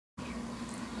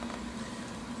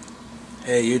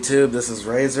Hey YouTube, this is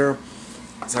Razor.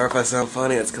 Sorry if I sound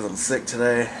funny, it's because I'm sick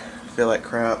today. I feel like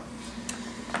crap.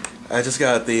 I just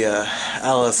got the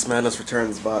Alice Madness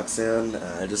Returns box in.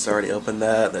 I just already opened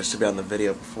that. That should be on the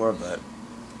video before, but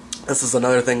this is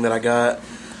another thing that I got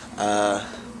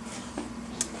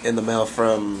in the mail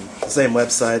from the same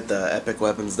website,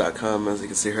 epicweapons.com, as you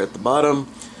can see here at the bottom.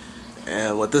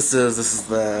 And what this is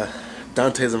the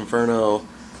Dante's Inferno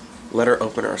letter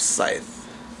opener scythe.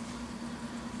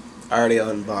 I already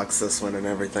unboxed this one and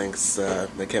everything, so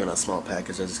they came in a small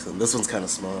package. This one's kind of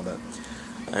small, but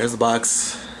here's the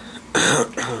box.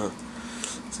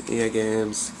 It's EA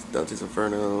Games, Dante's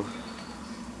Inferno,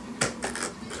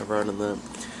 cover art on that.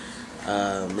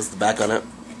 This is the back on it.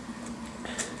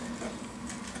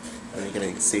 And you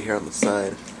can see here on the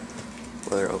side,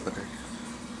 leather opener.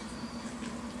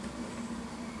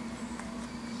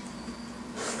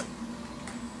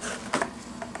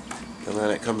 And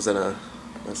then it comes in a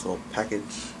nice little package.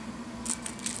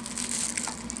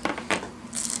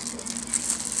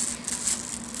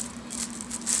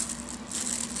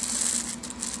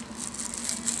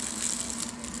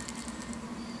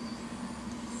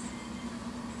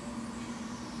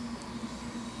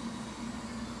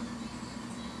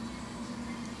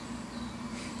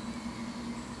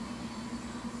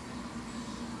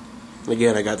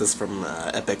 Again, I got this from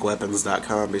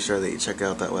epicweapons.com. Be sure that you check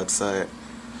out that website.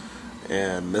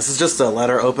 And this is just a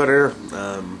letter opener.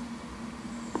 I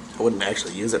wouldn't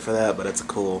actually use it for that, but it's a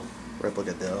cool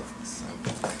replica deal. So,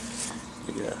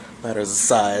 yeah, matters of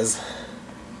size.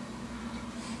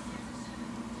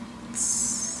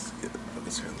 It's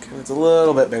a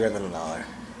little bit bigger than $1.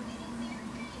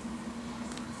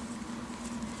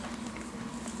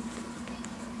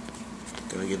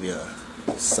 Gonna give you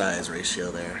a size ratio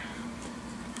there.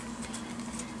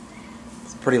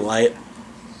 It's pretty light.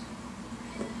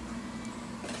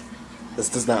 This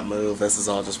does not move. This is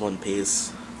all just one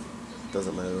piece.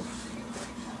 Doesn't move.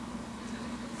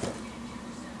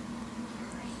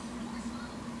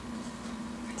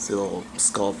 See the little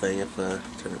skull thing if I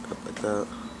turn it up like that.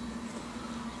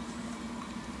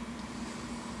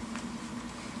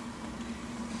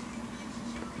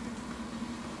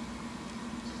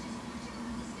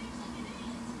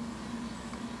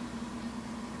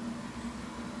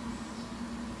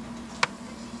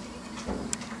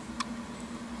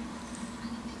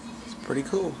 Pretty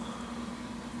cool.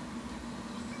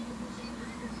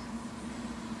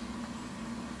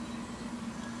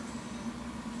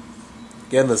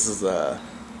 Again, this is a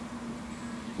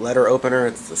letter opener.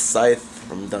 It's the Scythe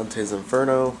from Dante's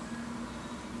Inferno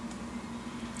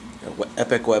at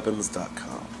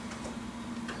epicweapons.com.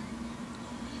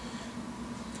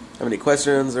 Have any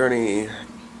questions or any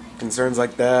concerns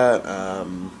like that?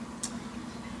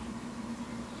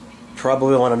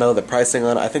 Probably want to know the pricing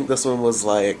on it. I think this one was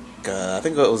like, I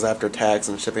think it was after tax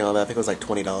and shipping and all that, I think it was like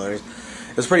 $20.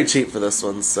 It was pretty cheap for this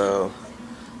one, so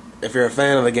if you're a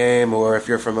fan of the game or if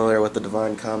you're familiar with the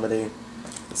Divine Comedy,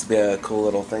 this would be a cool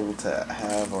little thing to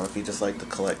have, or if you just like to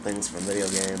collect things from video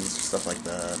games, stuff like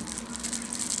that.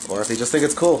 Or if you just think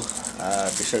it's cool,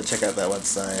 be sure to check out that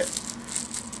website.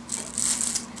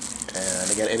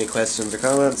 And again, any questions or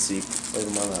comments, you can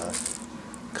leave them on the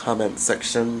comment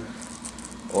section.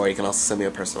 Or you can also send me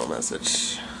a personal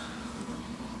message.